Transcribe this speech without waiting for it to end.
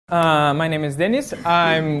My name is Denis.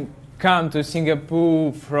 I'm come to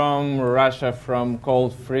Singapore from Russia, from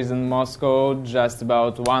cold freezing Moscow just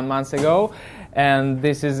about 1 month ago, and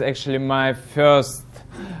this is actually my first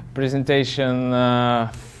presentation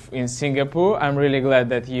in Singapore. I'm really glad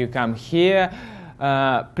that you come here.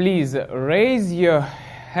 Please raise your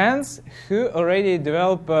hands who already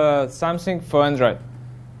developed something for Android.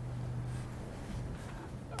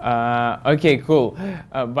 Okay, cool.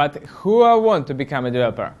 But who want to become a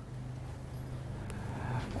developer?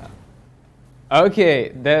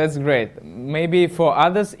 Okay, that's great. Maybe for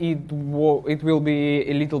others it will be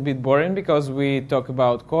a little bit boring because we talk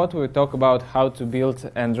about code, we talk about how to build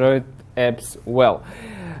Android apps well.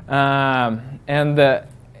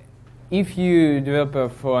 If you developer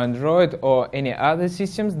for Android or any other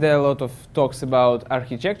systems, there are a lot of talks about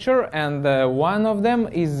architecture, and one of them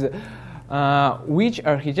is which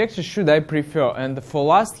architecture should I prefer? And for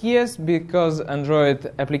last years, because Android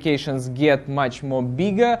applications get much more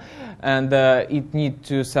bigger and it needs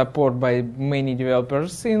to support by many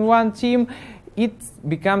developers in one team, it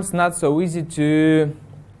becomes not so easy to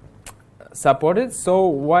support it. So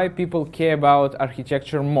why people care about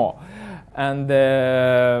architecture more? And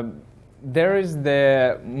there is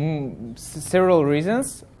several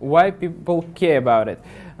reasons why people care about it.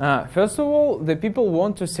 First of all, the people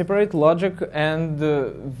want to separate logic and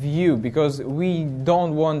view, because we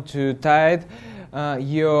don't want to tie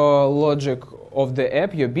your logic of the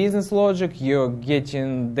app, your business logic, you're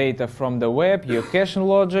getting data from the web, your caching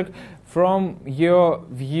logic, from your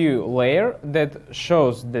view layer that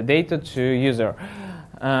shows the data to user.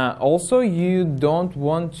 Also, you don't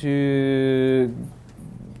want to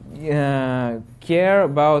care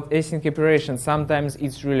about async operation. Sometimes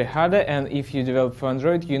it's really harder, and if you develop for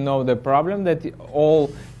Android, you know the problem that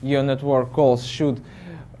all your network calls should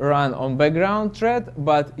run on background thread,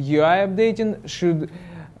 but UI updating should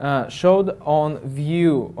showed on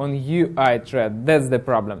view, on UI thread. That's the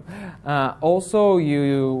problem. Also,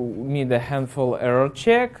 you need a handful error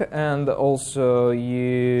check, and also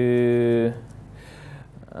you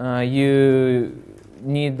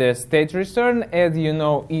need the state return, as you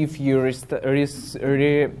know, if you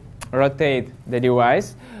rotate the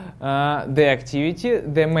device, the activity,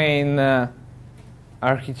 the main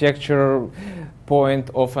architecture point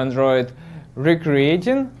of Android,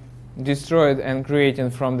 recreating, destroyed and creating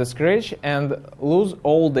from the scratch, and lose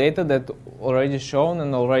all data that already shown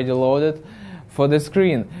and already loaded for the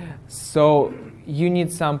screen. So you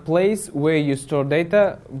need some place where you store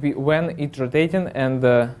data when it's rotating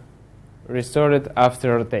and restore it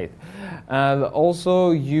after rotate. And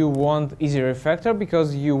also you want easy refactor,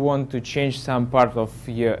 because you want to change some part of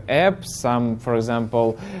your app, some, for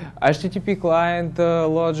example, HTTP client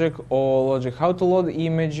logic, or logic how to load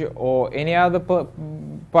image, or any other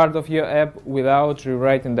part of your app without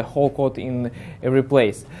rewriting the whole code in every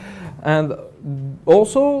place. And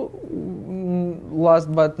also, last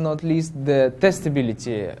but not least, the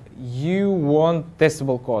testability. You want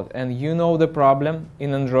testable code, and you know the problem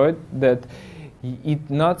in Android that it's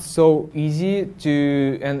not so easy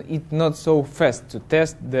to, and it's not so fast to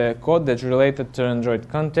test the code that's related to Android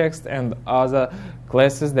context and other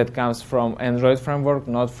classes that comes from Android framework,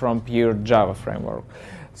 not from pure Java framework.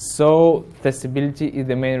 So testability is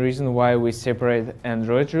the main reason why we separate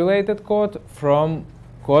Android-related code from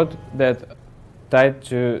code that tied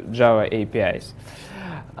to Java APIs.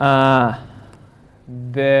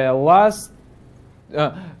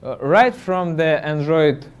 Right from the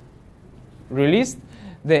Android release,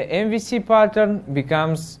 the MVC pattern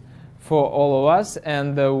becomes for all of us,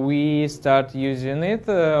 and we start using it.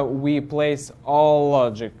 We place all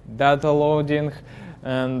logic, data loading,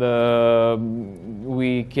 and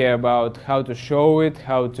we care about how to show it,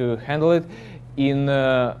 how to handle it in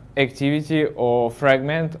activity or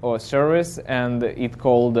fragment or service, and it's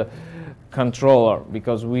called controller,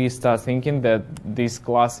 because we start thinking that this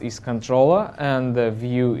class is controller and the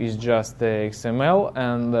view is just the XML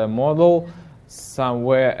and the model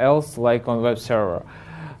somewhere else, like on web server.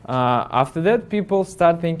 After that, people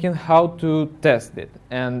start thinking how to test it,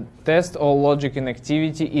 and test all logic and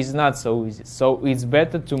activity is not so easy, so it's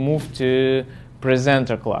better to move to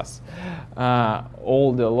presenter class.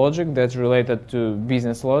 All the logic that's related to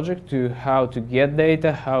business logic, to how to get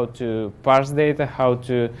data, how to parse data, how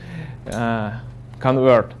to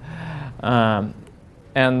convert. And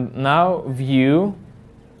now view,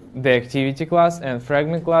 the activity class and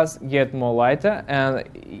fragment class get more lighter, and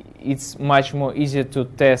it's much more easier to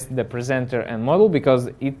test the presenter and model, because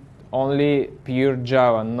it only pure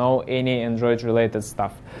Java, no any Android related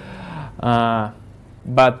stuff.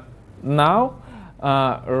 But now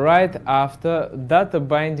right after data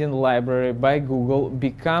binding library by Google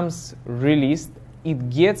becomes released, it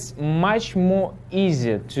gets much more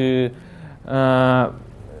easier to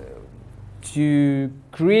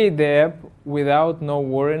create the app without no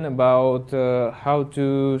worrying about how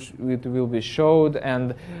it will be showed,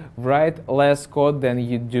 and write less code than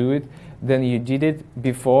you did it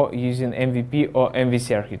before using MVP or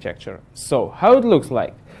MVC architecture. So how it looks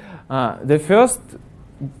like? The first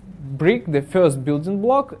brick, the first building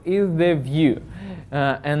block is the view,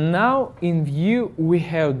 and now in view we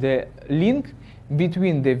have the link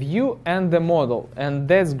between the view and the model, and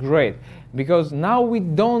that's great because now we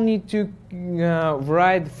don't need to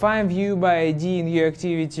write find view by ID in your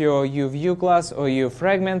activity or your view class or your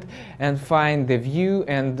fragment and find the view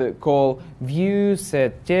and call view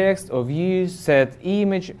set text or view set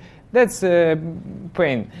image. That's a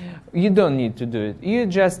pain. You don't need to do it. You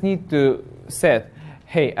just need to set,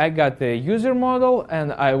 hey, I got the user model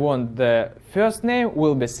and I want the first name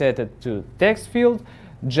will be set to text field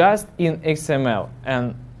just in XML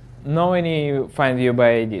and no any find view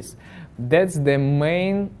by IDs. That's the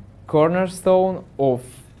main cornerstone of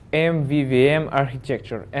MVVM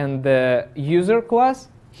architecture. And the user class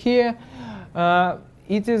here,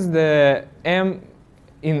 it is the in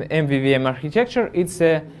MVVM architecture, it's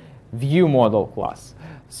a view model class.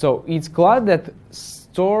 So it's class that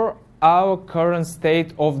store our current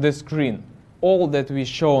state of the screen. All that we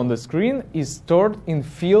show on the screen is stored in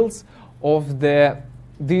fields of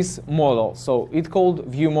this model. So it's called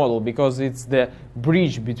view model because it's the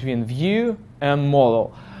bridge between view and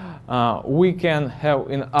model. We can have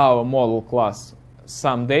in our model class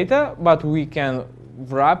some data, but we can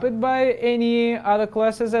wrap it by any other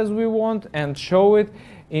classes as we want and show it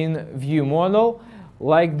in view model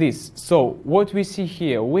like this. So what we see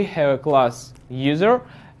here, we have a class user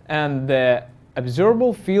and the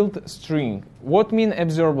observable field string. What mean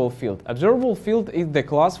observable field? Observable field is the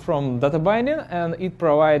class from data binding, and it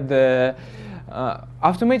provides the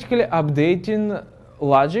automatically updating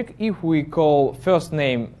logic. If we call first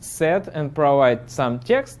name set and provide some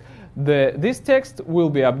text, this text will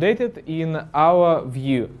be updated in our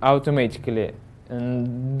view automatically,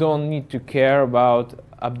 and don't need to care about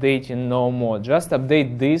updating no more. Just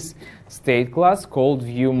update this state class called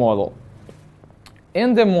view model.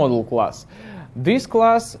 In the model class, this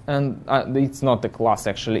class, and it's not a class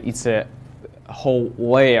actually, it's a whole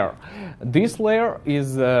layer. This layer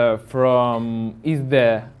is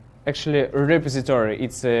actually a repository.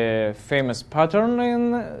 It's a famous pattern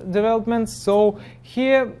in development. So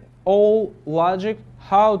here all logic,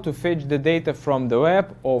 how to fetch the data from the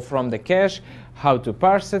web or from the cache, how to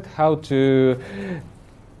parse it, how to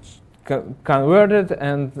convert it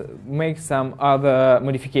and make some other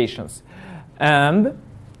modifications. And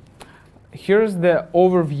here's the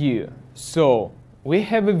overview. So we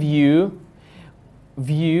have a view.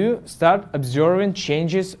 View start observing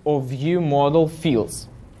changes of view model fields.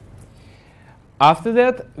 After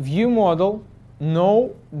that, view model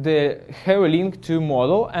have a link to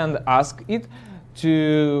model and ask it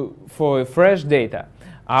for fresh data.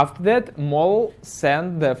 After that, model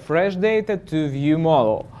send the fresh data to view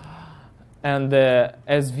model. And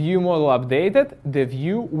as view model updated, the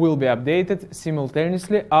view will be updated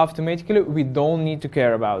simultaneously, automatically. We don't need to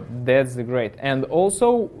care about. That's the great. And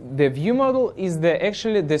also, the view model is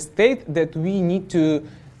actually the state that we need to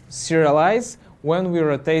serialize when we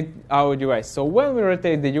rotate our device. So when we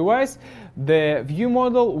rotate the device, the view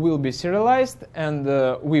model will be serialized, and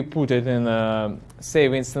we put it in a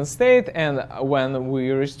save instance state. And when we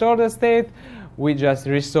restore the state, we just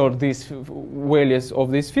restore these values of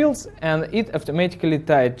these fields, and it automatically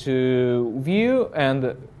tied to view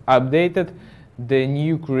and updated the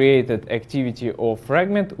new created activity or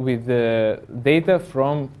fragment with the data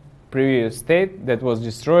from previous state that was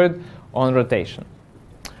destroyed on rotation.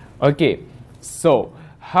 Okay, so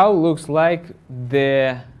how looks like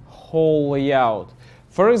the whole layout?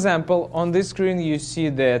 For example, on this screen you see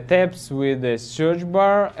the tabs with the search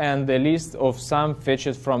bar and the list of some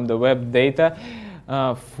fetched from the web data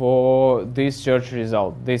for this search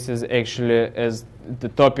result. This is actually as the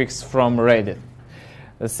topics from Reddit.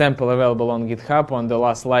 A sample available on GitHub. On the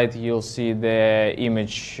last slide you'll see the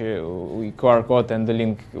image QR code and the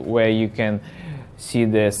link where you can see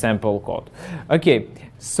the sample code. Okay,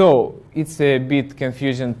 so it's a bit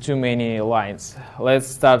confusing, too many lines. Let's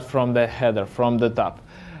start from the header, from the top.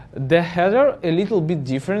 The header a little bit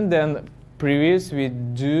different than previous we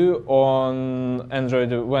do on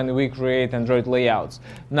Android when we create Android layouts.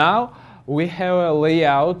 Now we have a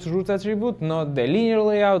layout root attribute, not the linear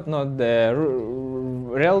layout, not the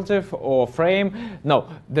relative or frame. No,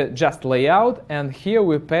 just layout, and here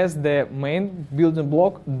we pass the main building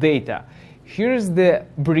block data. Here's the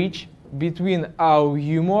bridge between our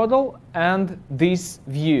view model and this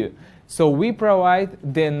view. So we provide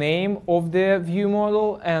the name of the view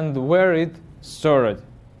model and where it stored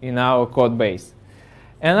in our code base.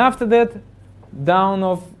 And after that, down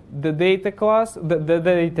of the data class, the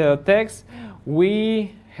data text,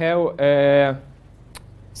 we have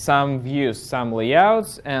some views, some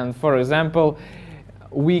layouts, and for example,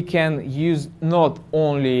 we can use not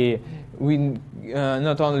only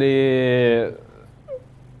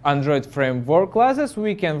Android framework classes,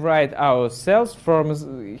 we can write ourselves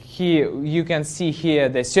from here. You can see here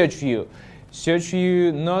the search view. Search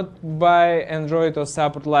view not by Android or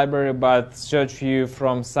support library, but search view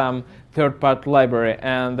from some third-party library.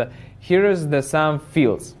 And here is the some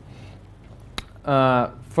fields.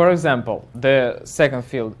 For example, the second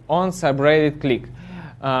field, on subreddit click.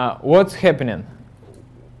 What's happening?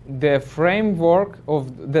 The framework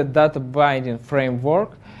of the data binding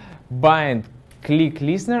framework bind click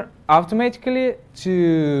listener automatically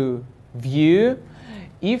to view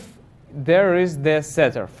if there is the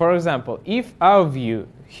setter. For example, if our view,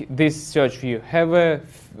 this search view, have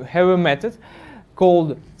a method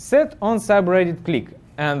called set on subreddit click,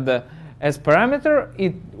 and as parameter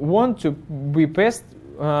it want to be passed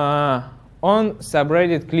on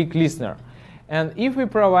subreddit click listener. And if we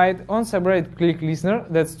provide on subreddit click listener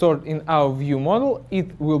that's stored in our view model, it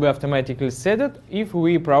will be automatically set if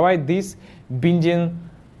we provide this binding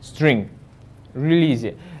string. Really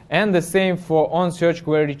easy. And the same for on search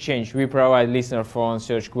query change. We provide listener for on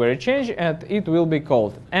search query change, and it will be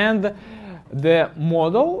called. And the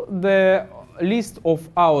model, the list of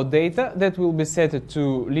our data that will be set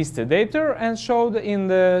to listed data and showed in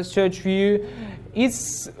the search view,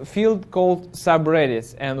 it's field called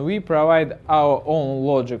subreddits, and we provide our own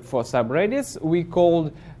logic for subreddits. We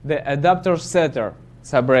called the adapter setter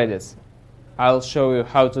subreddits. I'll show you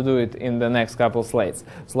how to do it in the next couple slides.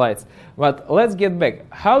 But let's get back.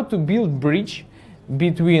 How to build bridge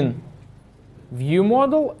between view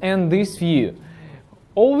model and this view.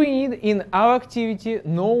 All we need in our activity,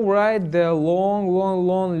 no write the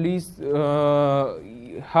long list,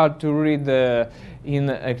 hard to read in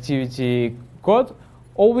activity code.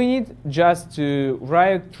 All we need just to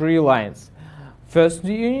write 3 lines. First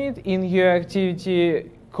unit in your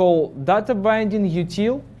activity, call data binding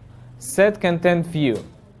util set content view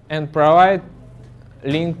and provide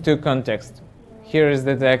link to context. Here is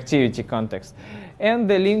the activity context and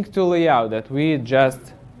the link to layout that we just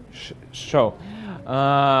show.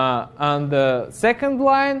 On the second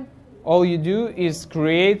line, all you do is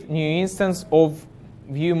create new instance of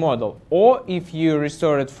view model, or if you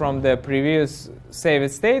restore it from the previous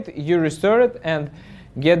saved state, you restore it and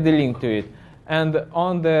get the link to it. And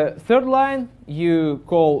on the third line, you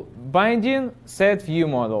call binding set view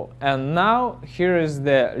model, and now here is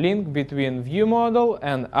the link between view model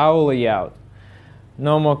and our layout.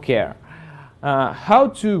 No more care. How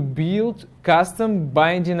to build custom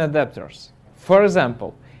binding adapters. For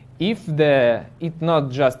example, if it's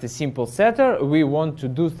not just a simple setter, we want to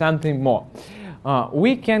do something more.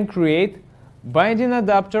 We can create binding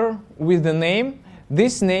adapter with the name.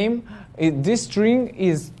 This string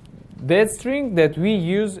is that string that we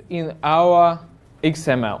use in our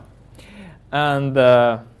XML,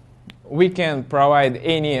 and we can provide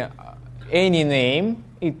any name.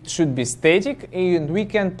 It should be static, and we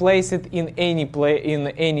can place it in any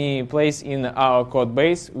place in our code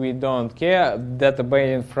base. We don't care. Data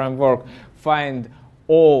binding framework find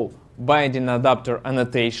all binding adapter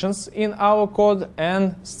annotations in our code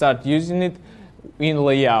and start using it in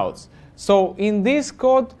layouts. So in this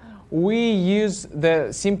code, we use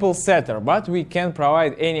the simple setter, but we can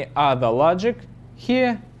provide any other logic.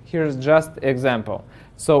 Here's just example.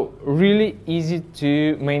 So really easy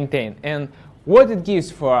to maintain. And what it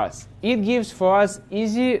gives for us? It gives for us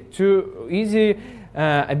easy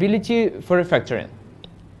ability for refactoring.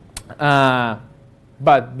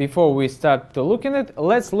 But before we start to look at it,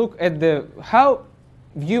 let's look at how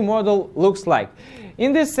view model looks like.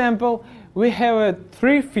 In this sample, we have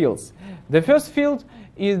 3 fields. The first field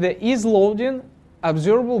is the isLoading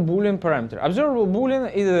observable Boolean parameter. Observable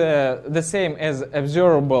Boolean is the same as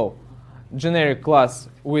observable generic class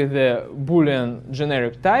with the Boolean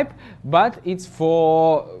generic type, but it's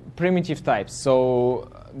for primitive types. So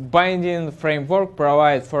binding framework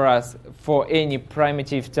provides for us for any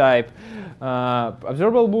primitive type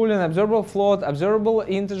observable boolean, observable float, observable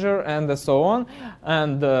integer, and so on.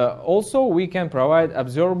 And also we can provide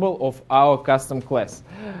observable of our custom class.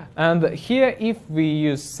 And here, if we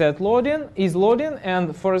use set loading, is loading,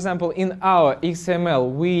 and for example in our XML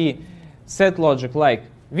we set logic like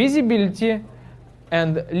visibility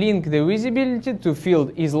and link the visibility to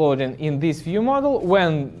field is loading in this view model.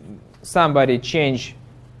 When somebody change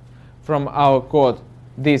from our code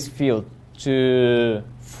this field to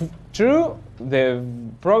true, the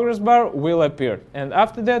progress bar will appear, and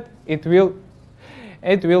after that it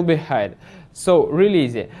will be hide. So really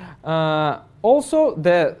easy. Also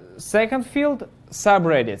the second field,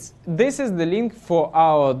 subreddits. This is the link for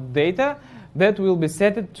our data that will be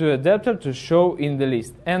set to adapter to show in the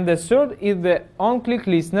list. And the third is the on-click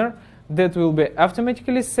listener that will be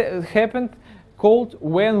automatically happened called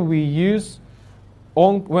when we use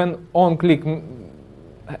when on-click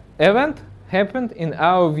event happened in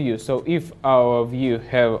our view. So if our view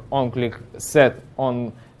have on-click set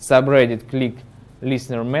on subreddit click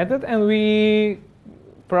listener method, and we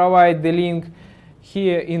provide the link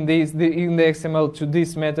here in the XML to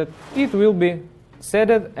this method, it will be set,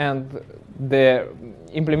 and the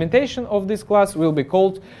implementation of this class will be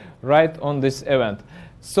called right on this event.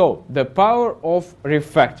 So the power of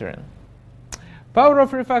refactoring. Power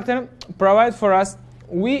of refactoring provides for us,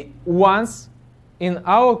 we once in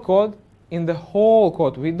our code, in the whole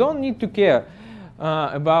code, we don't need to care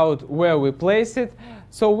about where we place it.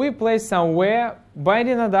 So we place somewhere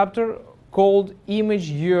binding adapter called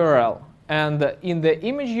image URL. And in the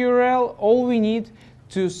image URL, all we need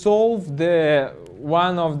to solve the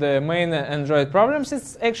one of the main Android problems.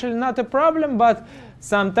 It's actually not a problem, but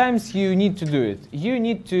sometimes you need to do it. You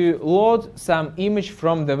need to load some image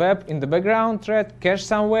from the web in the background thread, cache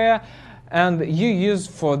somewhere, and you use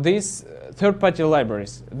for this third-party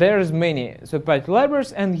libraries. There's many third-party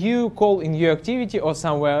libraries, and you call in your activity or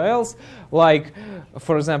somewhere else, like,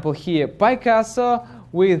 for example, here, Picasso,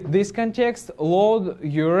 with this context, load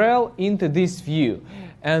URL into this view.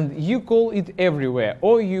 And you call it everywhere.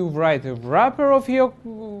 Or you write a wrapper of your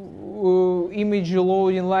image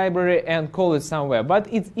loading library and call it somewhere. But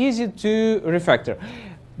it's easy to refactor.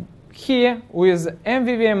 Here, with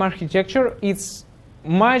MVVM architecture, it's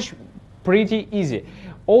pretty easy.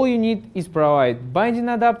 All you need is provide binding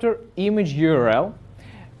adapter, image URL,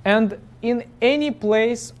 and in any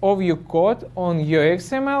place of your code on your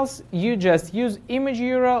XMLs, you just use image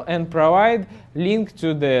URL and provide link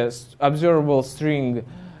to the observable string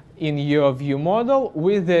in your view model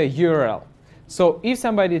with the URL. So if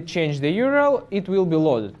somebody changed the URL, it will be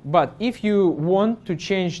loaded. But if you want to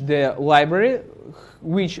change the library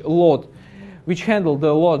which handle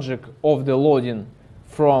the logic of the loading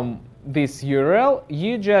from this URL,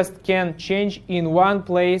 you just can change in one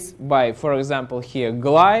place by, for example, here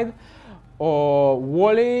glide, or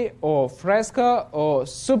Wally, or Fresco, or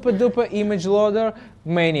super duper image loader,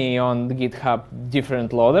 many on GitHub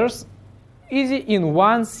different loaders, easy in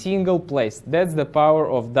one single place. That's the power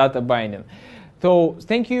of data binding. So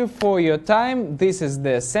thank you for your time. This is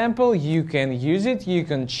the sample. You can use it, you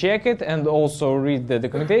can check it, and also read the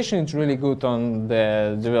documentation. It's really good on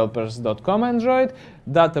the developers.com Android.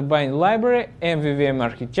 Data binding library, MVVM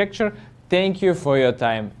architecture. Thank you for your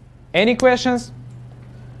time. Any questions?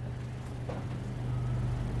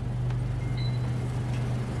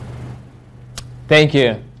 Thank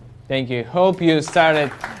you. Thank you. Hope you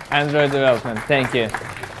started Android development. Thank you.